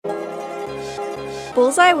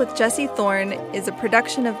Bullseye with Jesse Thorne is a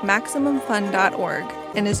production of MaximumFun.org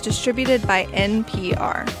and is distributed by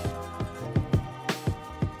NPR.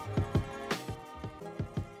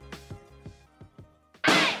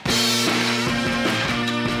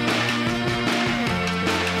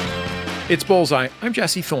 It's Bullseye. I'm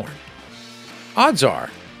Jesse Thorne. Odds are,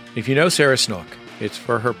 if you know Sarah Snook, it's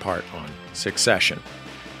for her part on Succession.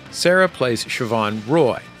 Sarah plays Siobhan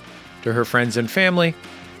Roy. To her friends and family,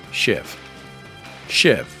 Shiv.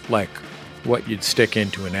 Shiv, like what you'd stick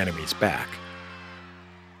into an enemy's back.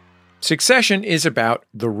 Succession is about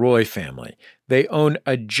the Roy family. They own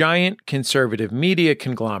a giant conservative media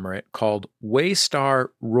conglomerate called Waystar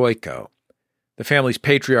Royco. The family's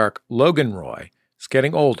patriarch, Logan Roy, is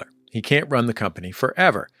getting older. He can't run the company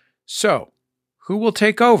forever. So, who will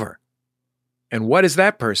take over? And what is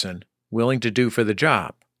that person willing to do for the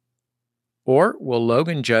job? Or will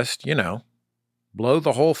Logan just, blow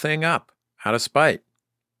the whole thing up out of spite?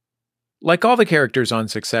 Like all the characters on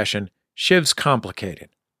Succession, Shiv's complicated.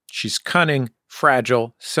 She's cunning,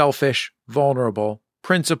 fragile, selfish, vulnerable,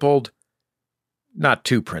 principled, not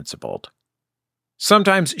too principled.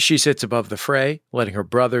 Sometimes she sits above the fray, letting her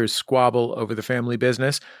brothers squabble over the family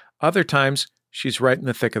business. Other times, she's right in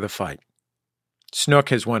the thick of the fight. Snook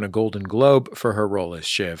has won a Golden Globe for her role as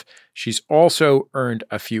Shiv. She's also earned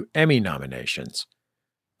a few Emmy nominations.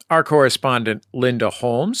 Our correspondent, Linda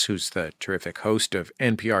Holmes, who's the terrific host of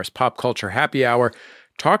NPR's Pop Culture Happy Hour,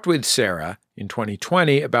 talked with Sarah in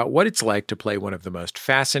 2020 about what it's like to play one of the most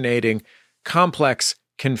fascinating, complex,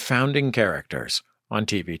 confounding characters on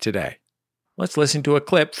TV today. Let's listen to a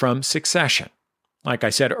clip from Succession. Like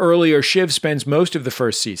I said earlier, Shiv spends most of the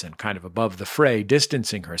first season kind of above the fray,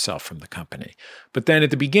 distancing herself from the company. But then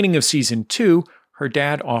at the beginning of season 2, her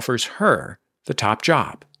dad offers her the top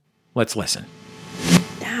job. Let's listen.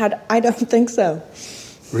 Dad, I don't think so.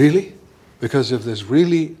 Really? Because if there's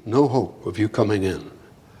really no hope of you coming in,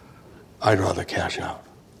 I'd rather cash out.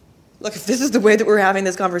 Look, if this is the way that we're having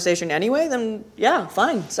this conversation anyway, then yeah,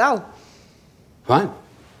 fine, Sal. Fine.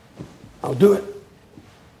 I'll do it.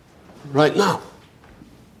 Right now.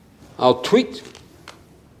 I'll tweet.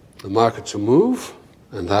 The markets will move,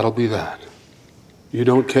 and that'll be that. You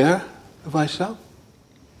don't care if I sell?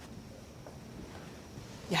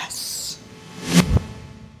 Yes.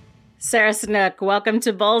 Sarah Snook, welcome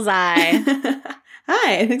to Bullseye.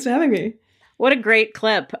 Hi, thanks for having me. What a great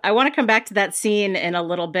clip. I want to come back to that scene in a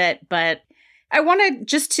little bit, but I want to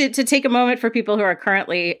just to take a moment for people who are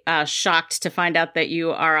currently shocked to find out that you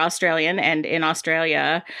are Australian and in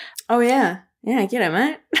Australia. Oh, yeah. Yeah, I get it,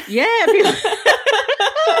 mate. Yeah.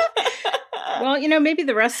 Well, maybe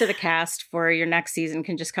the rest of the cast for your next season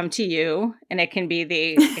can just come to you, and it can be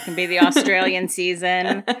the Australian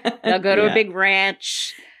season. They'll go to a big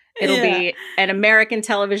ranch. It'll be an American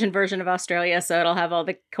television version of Australia, so it'll have all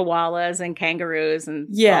the koalas and kangaroos and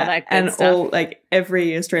all that good and stuff. all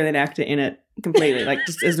every Australian actor in it completely,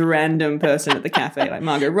 just as a random person at the cafe. Like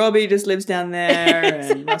Margot Robbie just lives down there,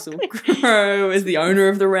 and Russell Crowe is the owner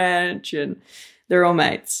of the ranch, and they're all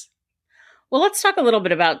mates. Well, let's talk a little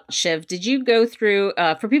bit about Shiv. Did you go through,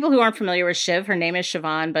 for people who aren't familiar with Shiv, her name is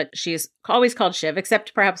Siobhan, but she's always called Shiv,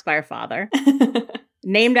 except perhaps by her father.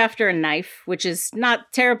 Named after a knife, which is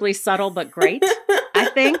not terribly subtle, but great, I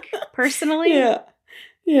think, personally.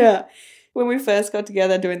 Yeah. When we first got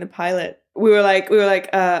together doing the pilot, we were like,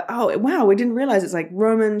 oh, wow, we didn't realize it's like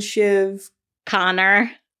Roman, Shiv. Connor.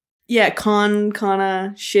 Yeah,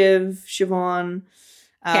 Connor, Shiv, Siobhan.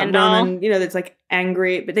 Kendall. Roman, it's like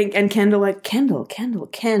angry, but then, and Kendall,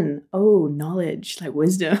 Ken. Oh, knowledge, like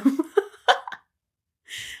wisdom.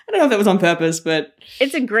 I don't know if that was on purpose, but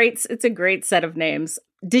it's a great set of names.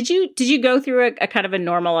 Did you go through a kind of a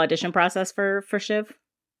normal audition process for Shiv?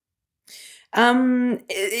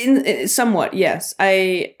 Somewhat, yes.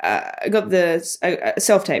 I got the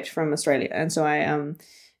self-taped from Australia, and so I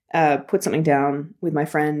put something down with my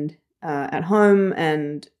friend at home,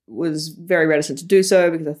 and was very reticent to do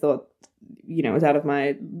so because I thought, it was out of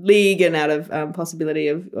my league and out of possibility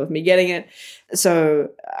of me getting it. So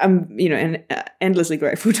I'm, endlessly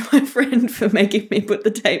grateful to my friend for making me put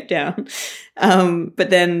the tape down. But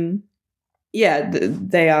then,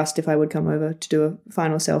 they asked if I would come over to do a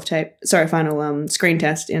final screen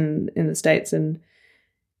test in the States, and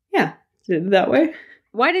did it that way.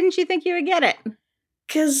 Why didn't you think you would get it?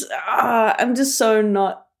 Because I'm just so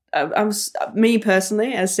not. Me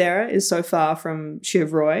personally, as Sarah, is so far from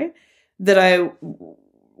Shiv Roy that I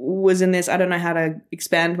was in this. I don't know how to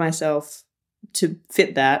expand myself to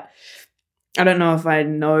fit that. I don't know if I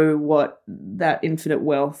know what that infinite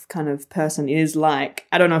wealth kind of person is like.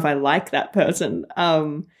 I don't know if I like that person.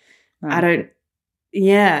 I don't.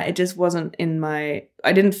 it just wasn't I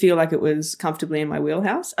didn't feel like it was comfortably in my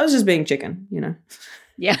wheelhouse. I was just being chicken,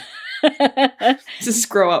 Yeah. Just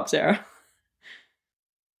grow up, Sarah.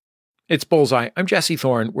 It's Bullseye. I'm Jesse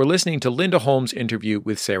Thorne. We're listening to Linda Holmes' interview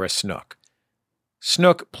with Sarah Snook.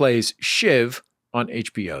 Snook plays Shiv on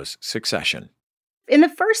HBO's Succession. In the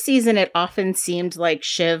first season, it often seemed like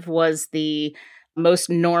Shiv was the most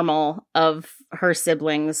normal of her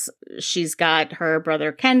siblings. She's got her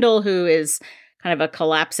brother Kendall, who is kind of a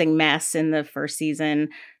collapsing mess in the first season.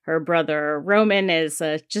 Her brother Roman is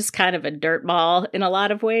just kind of a dirtball in a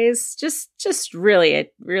lot of ways. Just really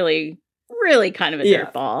kind of a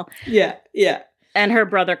dirtball. Yeah, yeah. And her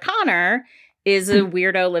brother Connor is a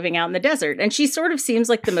weirdo living out in the desert. And she sort of seems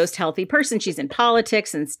like the most healthy person. She's in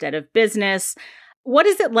politics instead of business. What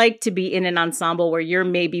is it like to be in an ensemble where you're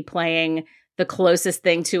maybe playing the closest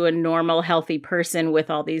thing to a normal, healthy person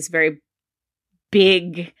with all these very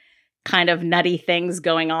big, kind of nutty things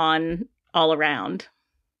going on all around?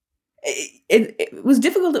 It was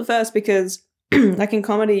difficult at first because, like in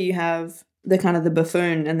comedy, you have the kind of the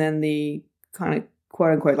buffoon and then the kind of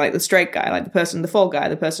quote unquote like the straight guy, like the fall guy,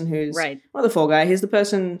 the person who's not the fall guy. He's the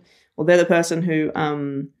person, or they're the person who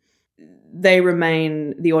they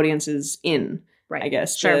remain the audience's in. Right. I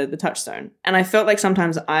guess, the touchstone. And I felt like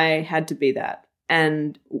sometimes I had to be that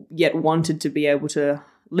and yet wanted to be able to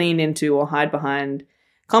lean into or hide behind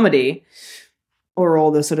comedy or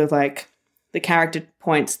all the sort of like the character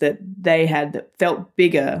points that they had that felt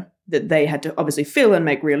bigger that they had to obviously fill and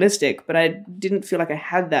make realistic. But I didn't feel like I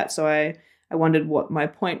had that. So I wondered what my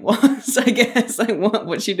point was, I guess. Like,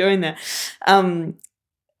 what's she doing there? And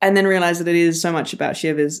then realized that it is so much about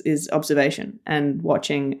Shiv is observation and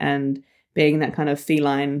watching and being that kind of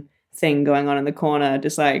feline thing going on in the corner,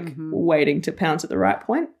 just like waiting to pounce at the right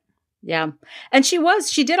point. Yeah. And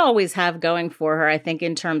she did always have going for her, I think,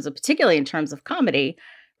 particularly in terms of comedy,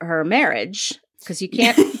 her marriage, because you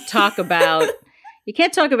can't talk about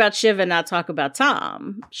Shiv and not talk about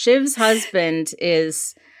Tom. Shiv's husband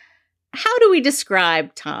is, how do we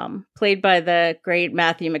describe Tom, played by the great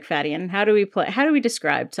Matthew McFadden? How do we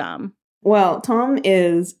describe Tom? Well, Tom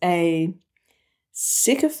is a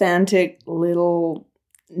sycophantic little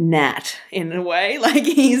gnat in a way. Like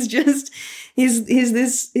he's there's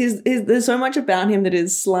so much about him that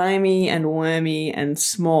is slimy and wormy and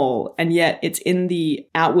small, and yet it's in the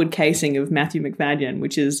outward casing of Matthew McFadden,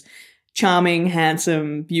 which is charming,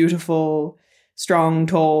 handsome, beautiful, strong,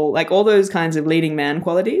 tall, like all those kinds of leading man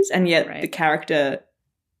qualities, and yet the character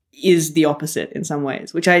is the opposite in some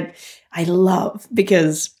ways, which I love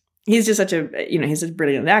because he's just such he's a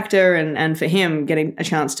brilliant actor, and for him getting a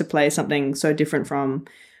chance to play something so different from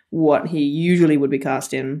what he usually would be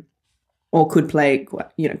cast in or could play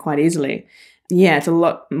quite easily. Yeah, it's a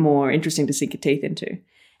lot more interesting to sink your teeth into.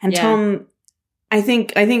 And Tom, I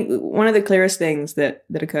think one of the clearest things that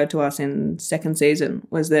occurred to us in second season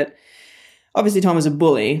was that obviously Tom is a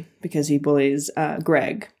bully because he bullies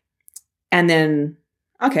Greg. And then,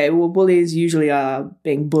 bullies usually are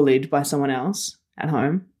being bullied by someone else at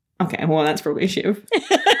home. Okay, well, that's probably Shiv.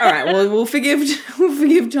 All right, well, we'll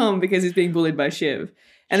forgive Tom because he's being bullied by Shiv.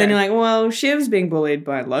 And then you're like, well, Shiv's being bullied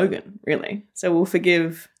by Logan, really. So we'll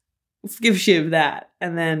forgive Shiv that.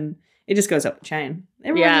 And then it just goes up the chain.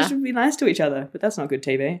 Everyone just should be nice to each other, but that's not good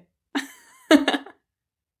TV.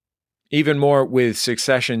 Even more with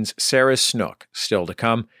Succession's Sarah Snook still to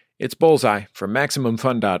come. It's Bullseye from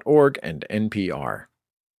MaximumFun.org and NPR.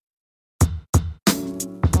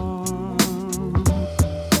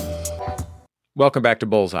 Welcome back to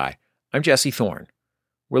Bullseye. I'm Jesse Thorne.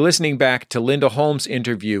 We're listening back to Linda Holmes'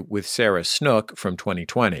 interview with Sarah Snook from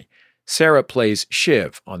 2020. Sarah plays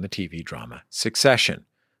Shiv on the TV drama Succession.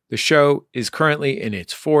 The show is currently in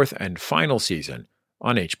its fourth and final season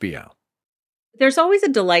on HBO. There's always a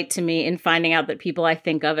delight to me in finding out that people I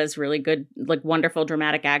think of as really good, like wonderful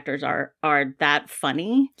dramatic actors are that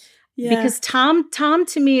funny. Yeah. Because Tom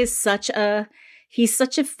to me is he's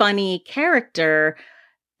such a funny character.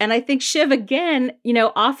 And I think Shiv, again,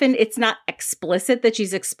 often it's not explicit that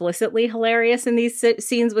she's explicitly hilarious in these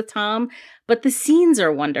scenes with Tom, but the scenes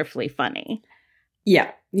are wonderfully funny.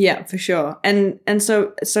 Yeah, for sure. And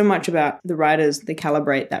so much about the writers, they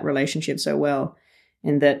calibrate that relationship so well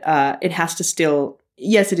in that it has to still,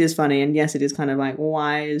 yes, it is funny, and yes, it is kind of like,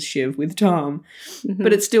 why is Shiv with Tom? Mm-hmm.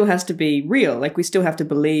 But it still has to be real. Like, we still have to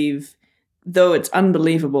believe, though it's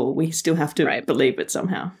unbelievable, we still have to believe it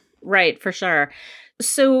somehow. Right, for sure.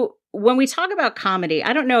 So when we talk about comedy,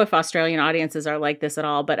 I don't know if Australian audiences are like this at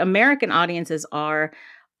all, but American audiences are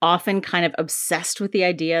often kind of obsessed with the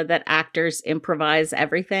idea that actors improvise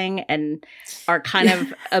everything and are kind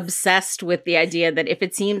of obsessed with the idea that if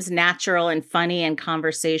it seems natural and funny and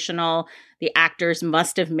conversational, the actors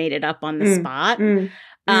must have made it up on the spot.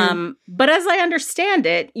 But as I understand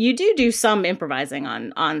it, you do some improvising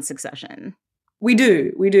on Succession. We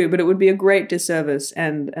do, but it would be a great disservice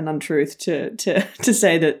and an untruth to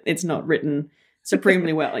say that it's not written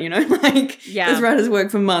supremely well, you know? Like, those writers work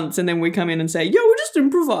for months and then we come in and say, we just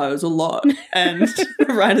improvise a lot. And the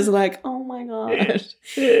writers are like, oh my God.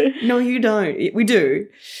 No, you don't. We do.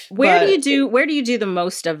 Where do you do the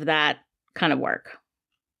most of that kind of work?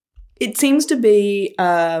 It seems to be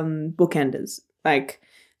bookenders. Like,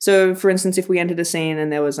 so for instance, if we entered a scene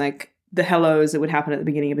and there was like the hellos that would happen at the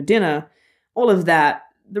beginning of a dinner, all of that,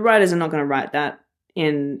 the writers are not going to write that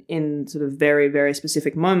in sort of very, very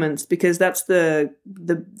specific moments because that's the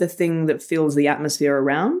thing that fills the atmosphere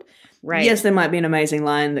around. Right. Yes, there might be an amazing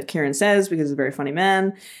line that Kieran says because he's a very funny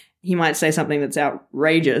man. He might say something that's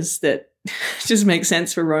outrageous that just makes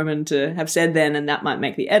sense for Roman to have said then, and that might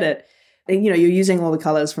make the edit. And, you're using all the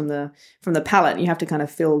colors from the palette. You have to kind of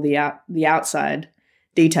fill the outside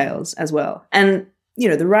details as well. And,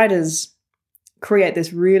 the writers create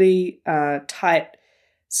this really tight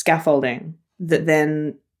scaffolding that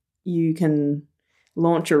then you can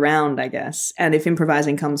launch around, I guess. And if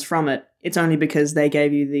improvising comes from it, it's only because they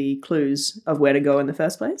gave you the clues of where to go in the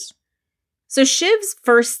first place. So Shiv's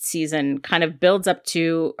first season kind of builds up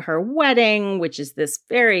to her wedding, which is this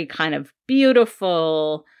very kind of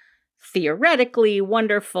beautiful, theoretically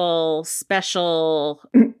wonderful, special,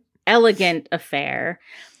 elegant affair.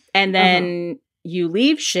 And then you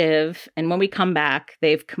leave Shiv, and when we come back,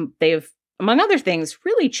 they've among other things,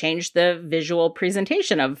 really changed the visual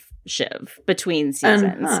presentation of Shiv between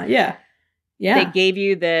seasons. Yeah. They gave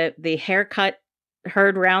you the haircut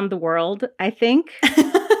heard round the world, I think,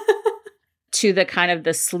 to the kind of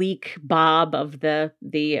the sleek bob of the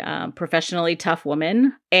professionally tough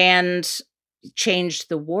woman, and changed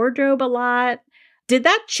the wardrobe a lot. Did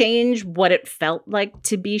that change what it felt like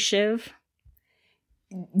to be Shiv?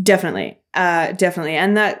 Definitely.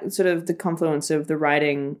 And that sort of the confluence of the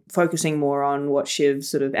writing focusing more on what Shiv's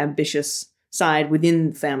sort of ambitious side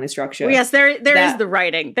within family structure. Well, yes, there is the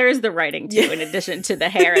writing. There is the writing too, in addition to the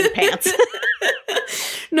hair and pants.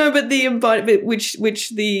 No, but the embodiment, which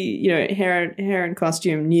the hair and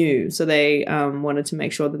costume knew, so they wanted to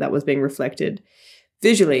make sure that was being reflected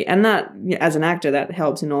visually, and that as an actor that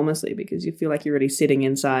helps enormously because you feel like you're really sitting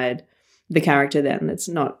inside the character. Then it's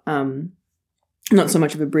not so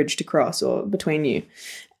much of a bridge to cross or between you.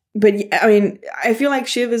 But I mean, I feel like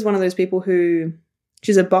Shiv is one of those people who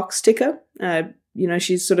she's a box ticker.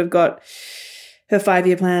 She's sort of got her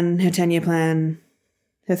 5-year plan, her 10-year plan,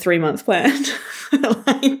 her 3-month plan,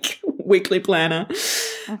 like weekly planner,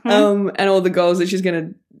 and all the goals that she's going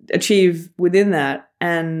to achieve within that.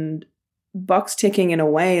 And box ticking in a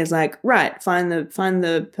way is like, right, find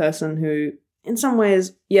the person who in some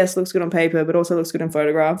ways, yes, looks good on paper, but also looks good in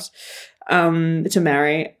photographs, to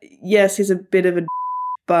marry. Yes, he's a bit of a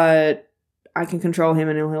but I can control him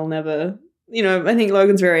and he'll never, I think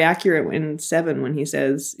Logan's very accurate in 7 when he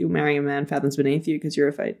says you'll marry a man fathoms beneath you because you're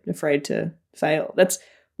afraid to fail.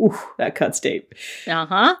 That cuts deep.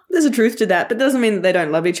 There's a truth to that, but it doesn't mean that they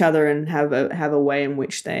don't love each other and have a way in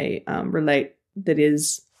which they relate that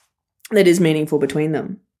is meaningful between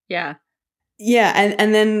them. Yeah. Yeah,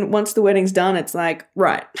 and then once the wedding's done, it's like,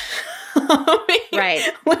 right. Right.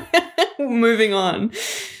 Moving on.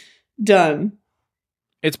 Done.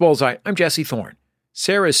 It's Bullseye. I'm Jesse Thorne.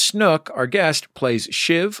 Sarah Snook, our guest, plays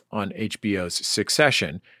Shiv on HBO's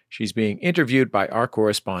Succession. She's being interviewed by our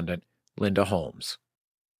correspondent, Linda Holmes.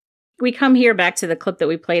 We come here back to the clip that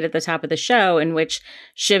we played at the top of the show in which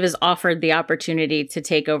Shiv is offered the opportunity to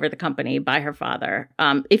take over the company by her father.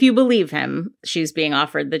 If you believe him, she's being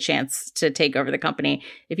offered the chance to take over the company.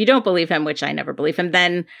 If you don't believe him, which I never believe him,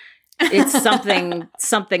 then it's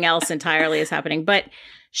something else entirely is happening. But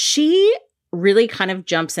she really kind of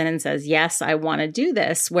jumps in and says, yes, I want to do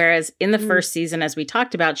this. Whereas in the first season, as we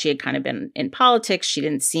talked about, she had kind of been in politics.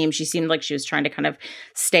 She seemed like she was trying to kind of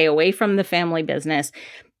stay away from the family business.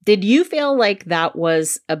 Did you feel like that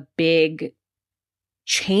was a big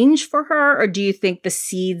change for her? Or do you think the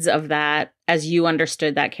seeds of that, as you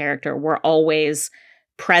understood that character, were always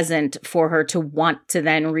present for her to want to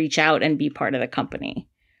then reach out and be part of the company?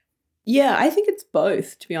 Yeah, I think it's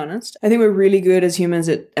both, to be honest. I think we're really good as humans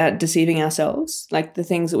at deceiving ourselves, like the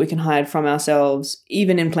things that we can hide from ourselves,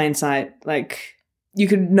 even in plain sight. Like you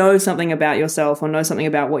could know something about yourself or know something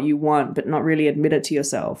about what you want, but not really admit it to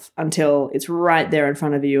yourself until it's right there in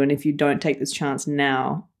front of you. And if you don't take this chance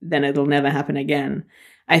now, then it'll never happen again.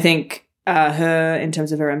 I think her, in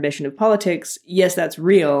terms of her ambition of politics, yes, that's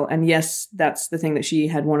real. And yes, that's the thing that she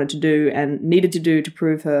had wanted to do and needed to do to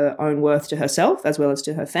prove her own worth to herself as well as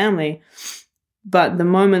to her family. But the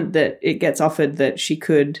moment that it gets offered that she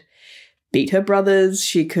could beat her brothers,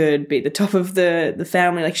 she could be the top of the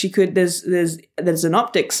family, like she could, there's an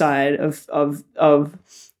optic side of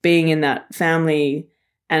being in that family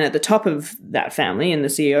and at the top of that family in the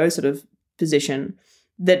CEO sort of position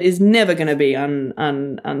that is never going to be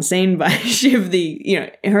unseen by Shiv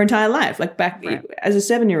her entire life. Like back as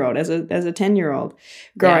a 7-year-old, as a 10-year-old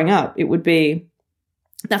growing up, it would be,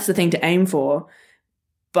 that's the thing to aim for.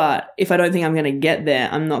 But if I don't think I'm going to get there,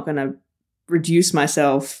 I'm not going to reduce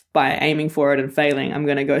myself by aiming for it and failing. I'm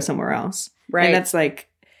going to go somewhere else. Right. And that's like,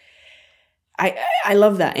 I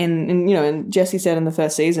love that. And Jesse said in the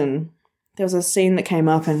first season, there was a scene that came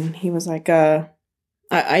up and he was like,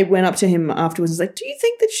 I went up to him afterwards and was like, do you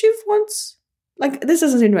think that Shiv wants, like, this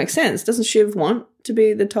doesn't seem to make sense. Doesn't Shiv want to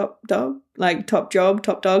be the top dog? Like, top job,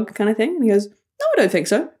 top dog kind of thing? And he goes, no, I don't think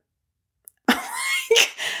so. I'm like,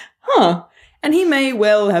 huh. And he may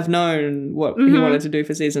well have known what he wanted to do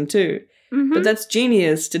for season 2. Mm-hmm. But that's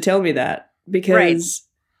genius to tell me that because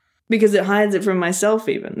it hides it from myself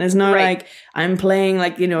even. There's no like, I'm playing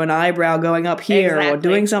like, an eyebrow going up here or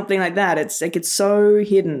doing something like that. It's like, it's so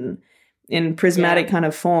hidden in prismatic kind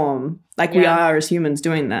of form, like we are as humans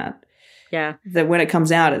doing that. Yeah. That when it comes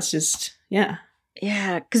out, it's just, Yeah,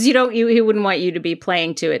 because he wouldn't want you to be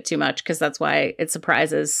playing to it too much, because that's why it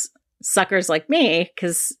surprises suckers like me,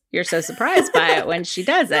 because you're so surprised by it when she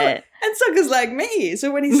does it. And suckers like me. So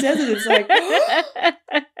when he says it, it's like,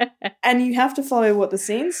 and you have to follow what the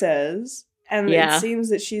scene says. And it seems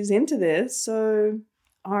that she's into this. So,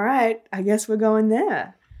 all right, I guess we're going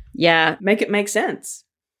there. Yeah. Make it make sense.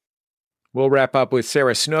 We'll wrap up with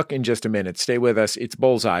Sarah Snook in just a minute. Stay with us. It's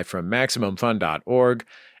Bullseye from MaximumFun.org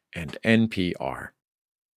and NPR.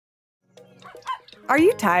 Are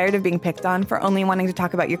you tired of being picked on for only wanting to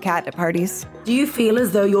talk about your cat at parties? Do you feel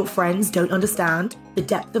as though your friends don't understand the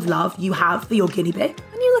depth of love you have for your guinea pig?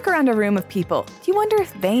 When you look around a room of people, do you wonder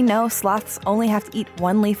if they know sloths only have to eat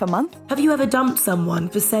 1 leaf a month? Have you ever dumped someone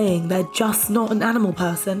for saying they're just not an animal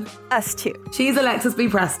person? Us too. She's Alexis B.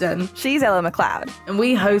 Preston. She's Ella McLeod. And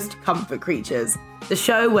we host Comfort Creatures, the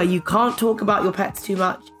show where you can't talk about your pets too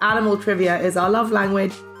much, animal trivia is our love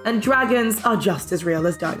language, and dragons are just as real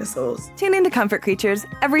as dinosaurs. Tune into Comfort Creatures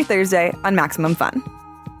every Thursday on Maximum Fun.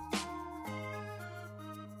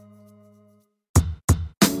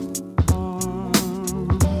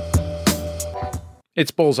 It's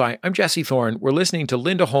Bullseye. I'm Jesse Thorne. We're listening to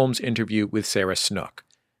Linda Holmes' interview with Sarah Snook.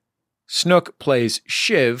 Snook plays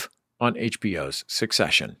Shiv on HBO's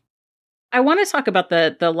Succession. I want to talk about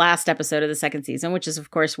the last episode of the second season, which is,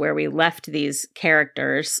 of course, where we left these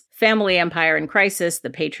characters. Family empire in crisis. The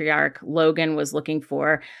patriarch, Logan, was looking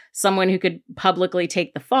for someone who could publicly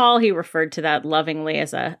take the fall. He referred to that lovingly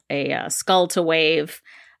as a skull to wave,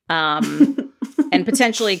 and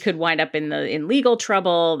potentially could wind up in legal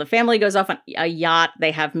trouble. The family goes off on a yacht.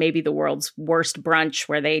 They have maybe the world's worst brunch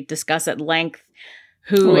where they discuss at length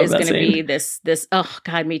who is going to be this, oh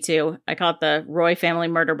God, me too. I call it the Roy family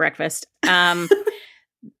murder breakfast.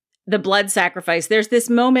 The blood sacrifice. There's this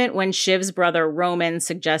moment when Shiv's brother Roman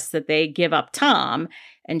suggests that they give up Tom,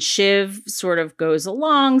 and Shiv sort of goes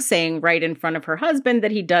along saying right in front of her husband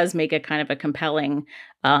that he does make a kind of a compelling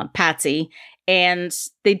patsy. And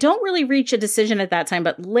they don't really reach a decision at that time.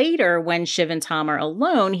 But later, when Shiv and Tom are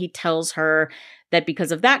alone, he tells her that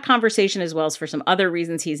because of that conversation, as well as for some other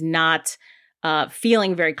reasons, he's not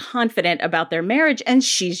feeling very confident about their marriage, and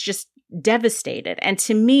she's just devastated. And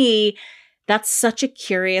to me, that's such a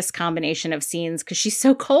curious combination of scenes, because she's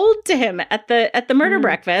so cold to him at the murder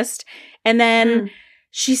breakfast, and then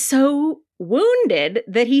she's so wounded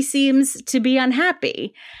that he seems to be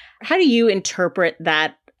unhappy. How do you interpret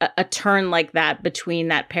that, a turn like that between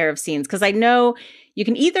that pair of scenes? Because I know you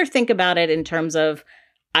can either think about it in terms of,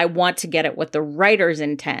 I want to get at what the writers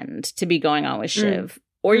intend to be going on with Shiv.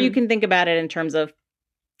 Or you can think about it in terms of,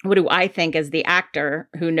 what do I think as the actor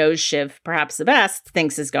who knows Shiv perhaps the best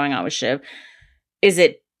thinks is going on with Shiv? Is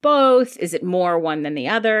it both? Is it more one than the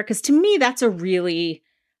other? Because to me, that's I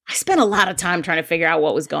spent a lot of time trying to figure out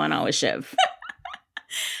what was going on with Shiv.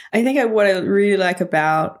 I think what I really like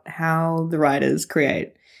about how the writers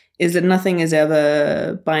create is that nothing is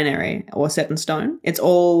ever binary or set in stone. It's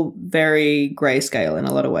all very grayscale in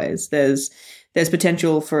a lot of ways. There's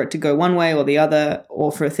potential for it to go one way or the other,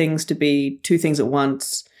 or for things to be two things at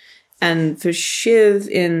once. And for Shiv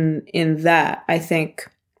in that, I think,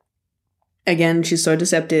 again, she's so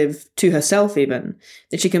deceptive to herself even,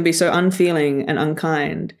 that she can be so unfeeling and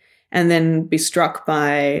unkind. and then be struck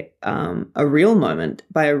by a real moment,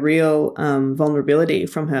 by a real vulnerability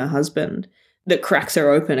from her husband that cracks her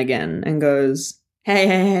open again and goes,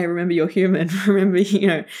 hey, remember you're human. Remember,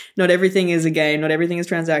 not everything is a game, not everything is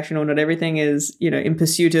transactional, not everything is, in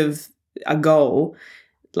pursuit of a goal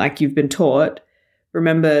like you've been taught.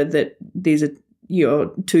 Remember that these are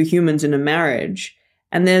you're two humans in a marriage.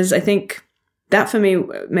 And I think that for me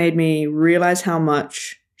made me realize how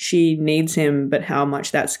much she needs him, but how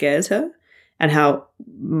much that scares her and how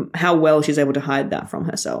well she's able to hide that from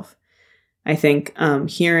herself. I think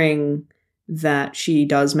hearing that she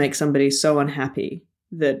does make somebody so unhappy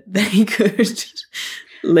that they could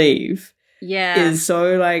leave is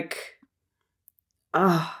so like,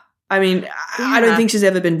 I don't think she's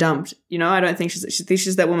ever been dumped. I don't think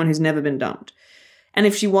she's that woman who's never been dumped. And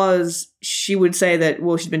if she was, she would say that,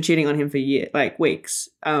 well, she's been cheating on him for weeks.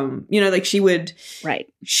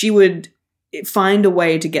 She would find a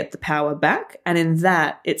way to get the power back. And in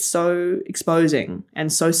that, it's so exposing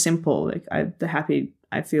and so simple. Like the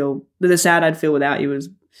sad I'd feel without you is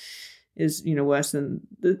worse than,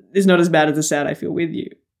 is not as bad as the sad I feel with you.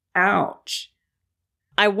 Ouch.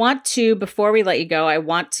 I want to, before we let you go, I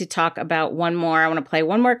want to talk about one more. I want to play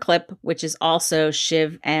one more clip, which is also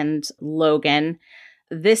Shiv and Logan.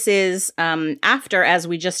 This is after, as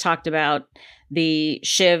we just talked about, the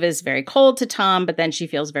Shiv is very cold to Tom, but then she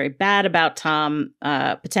feels very bad about Tom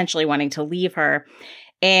potentially wanting to leave her.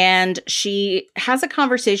 And she has a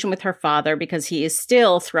conversation with her father because he is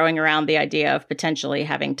still throwing around the idea of potentially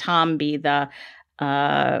having Tom be the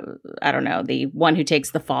one who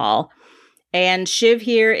takes the fall. And Shiv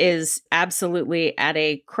here is absolutely at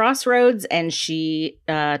a crossroads, and she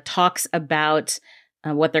talks about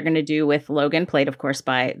what they're going to do with Logan, played, of course,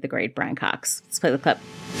 by the great Brian Cox. Let's play the clip.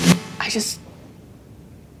 I just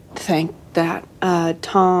think that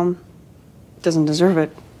Tom doesn't deserve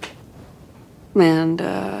it. And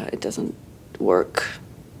it doesn't work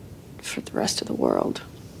for the rest of the world.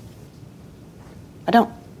 I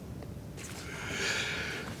don't.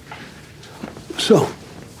 So,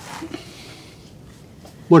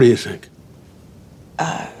 what do you think?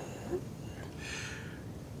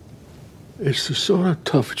 It's the sort of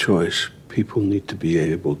tough choice people need to be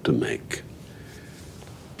able to make.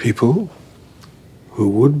 People who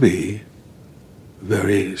would be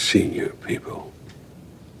very senior people.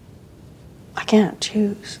 I can't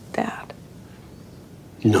choose, Dad.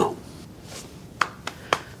 No.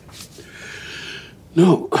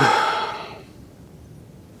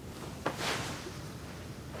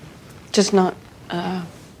 Just not,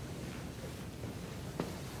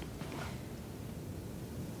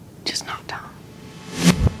 just not Tom.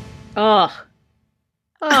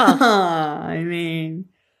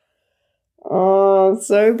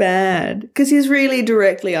 So bad. Because he's really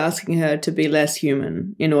directly asking her to be less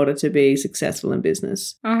human in order to be successful in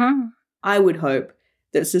business. I would hope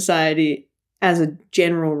that society, as a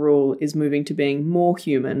general rule, is moving to being more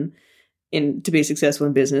human to be successful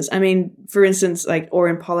in business. I mean, for instance, or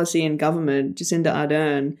in policy and government, Jacinda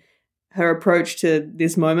Ardern, her approach to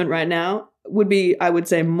this moment right now would be, I would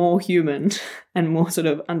say, more human and more sort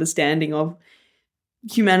of understanding of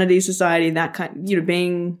humanity, society, that kind,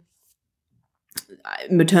 being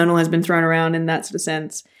maternal has been thrown around in that sort of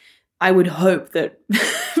sense. I would hope that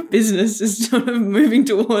business is sort of moving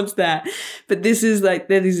towards that. But this is there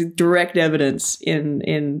is direct evidence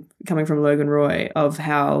in coming from Logan Roy of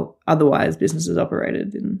how otherwise business has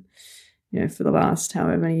operated for the last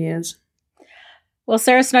however many years. Well,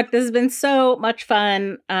 Sarah Snook, this has been so much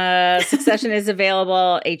fun. Succession is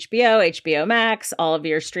available, HBO Max, all of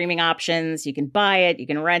your streaming options. You can buy it, you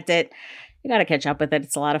can rent it. You got to catch up with it.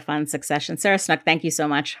 It's a lot of fun, Succession. Sarah Snook, thank you so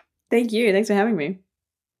much. Thank you. Thanks for having me.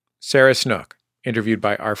 Sarah Snook, interviewed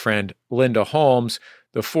by our friend Linda Holmes.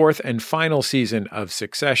 The fourth and final season of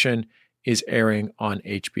Succession is airing on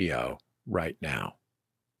HBO right now.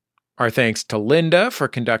 Our thanks to Linda for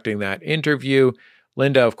conducting that interview.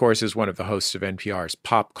 Linda, of course, is one of the hosts of NPR's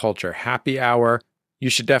Pop Culture Happy Hour. You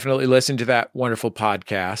should definitely listen to that wonderful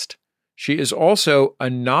podcast. She is also a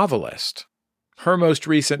novelist. Her most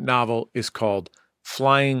recent novel is called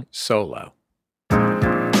Flying Solo.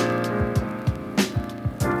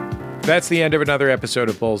 That's the end of another episode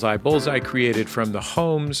of Bullseye. Bullseye created from the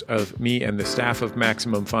homes of me and the staff of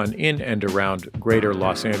Maximum Fun in and around greater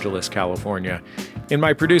Los Angeles, California. In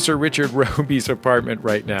my producer Richard Roby's apartment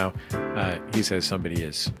right now, he says somebody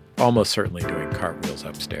is almost certainly doing cartwheels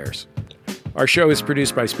upstairs. Our show is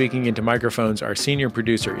produced by Speaking Into Microphones. Our senior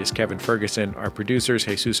producer is Kevin Ferguson. Our producers,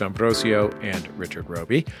 Jesus Ambrosio and Richard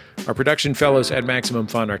Roby. Our production fellows at Maximum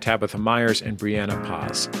Fun are Tabitha Myers and Brianna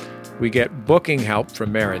Paz. We get booking help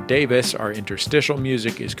from Mara Davis. Our interstitial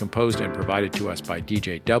music is composed and provided to us by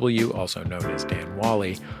DJ W, also known as Dan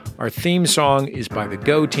Wally. Our theme song is by the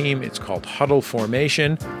Go Team. It's called Huddle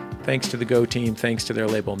Formation. Thanks to the Go Team. Thanks to their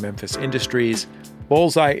label Memphis Industries.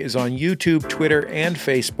 Bullseye is on YouTube, Twitter, and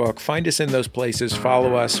Facebook. Find us in those places.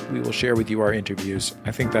 Follow us. We will share with you our interviews.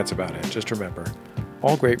 I think that's about it. Just remember,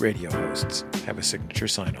 all great radio hosts have a signature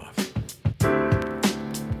sign-off.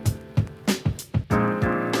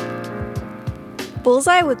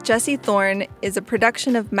 Bullseye with Jesse Thorne is a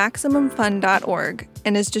production of MaximumFun.org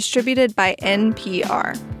and is distributed by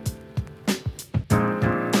NPR.